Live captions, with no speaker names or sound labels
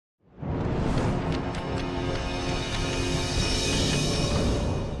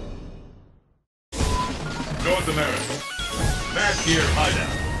North America. Mad Gear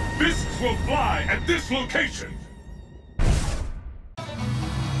Hideout. Fists will fly at this location.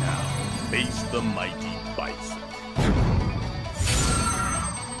 Now, face the mighty Bison.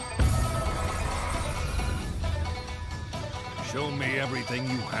 Show me everything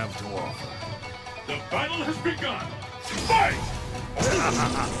you have to offer. The battle has begun. Fight!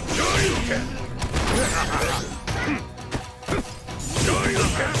 Shoryuken!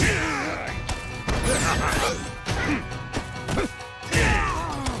 Shoryuken!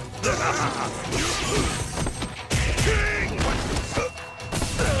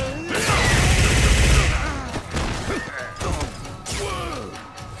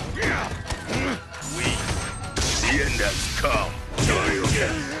 The end has come.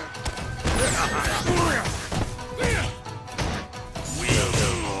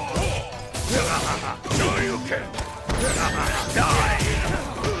 Die!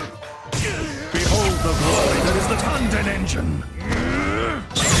 Behold the glory that is the Tanden engine!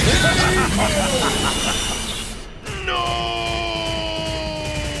 No!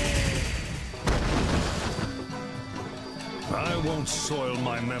 I won't soil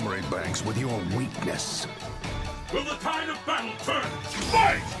my memory banks with your weakness. Will the tide of battle turn?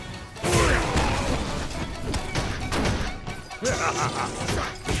 Fight!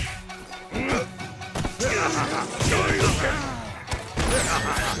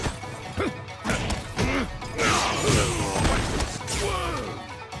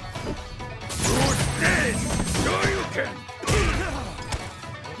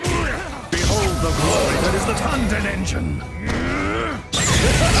 Behold the glory that is the Tanden engine!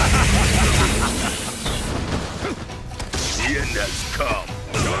 The end has come.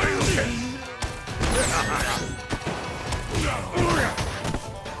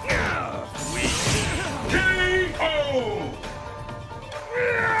 K.O.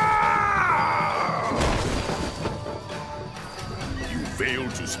 You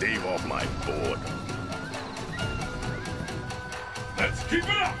failed to stave off my board. Let's keep it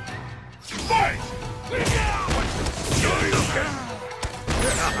up! Fight! Shoryuken!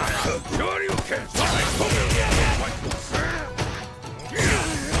 Shoryuken!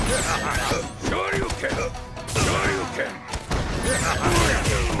 Shoryuken! Shoryuken!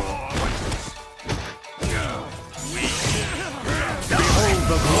 Behold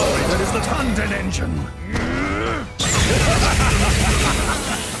the glory that is the Tanden engine!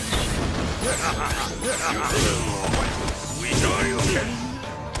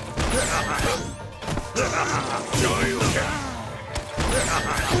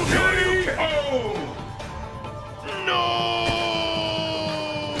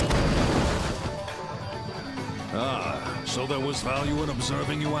 Ah, so there was value in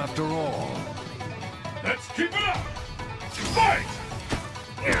observing you after all. Let's keep it up! Fight!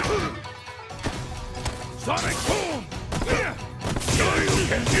 Sonic boom!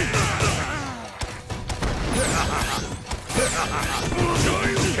 Shoryuken!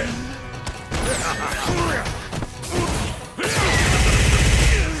 Shoryuken!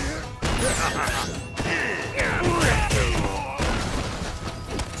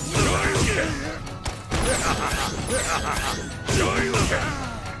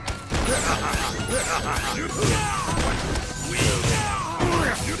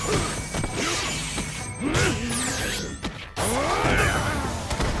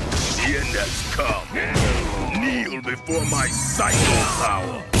 The end has come. Kneel before my psycho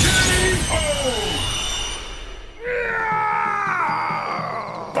power.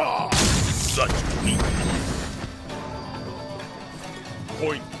 Such weakness.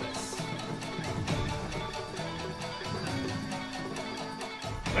 Pointless.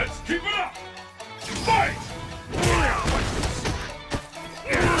 Let's keep it up! Fight!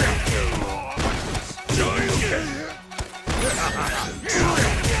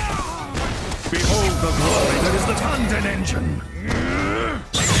 Behold the glory that is the Tanden engine!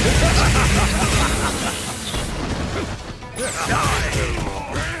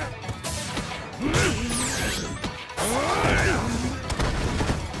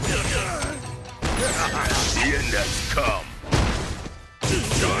 The end has come.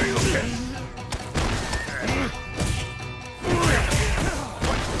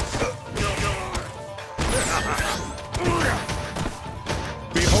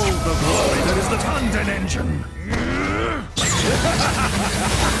 Behold the glory that is the Tanden engine!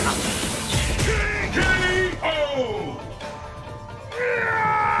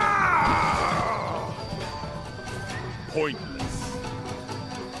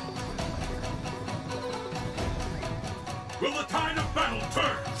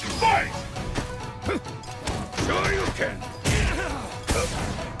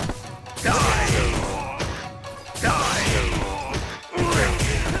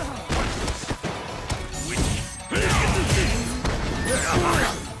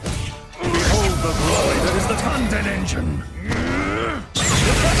 Exploded engine!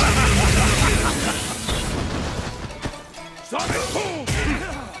 Sonic boom!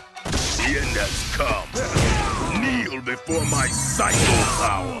 The end has come. Kneel before my psycho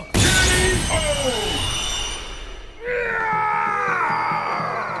power.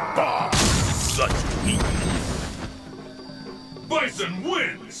 Such heat. Bison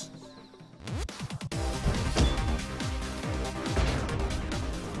wins!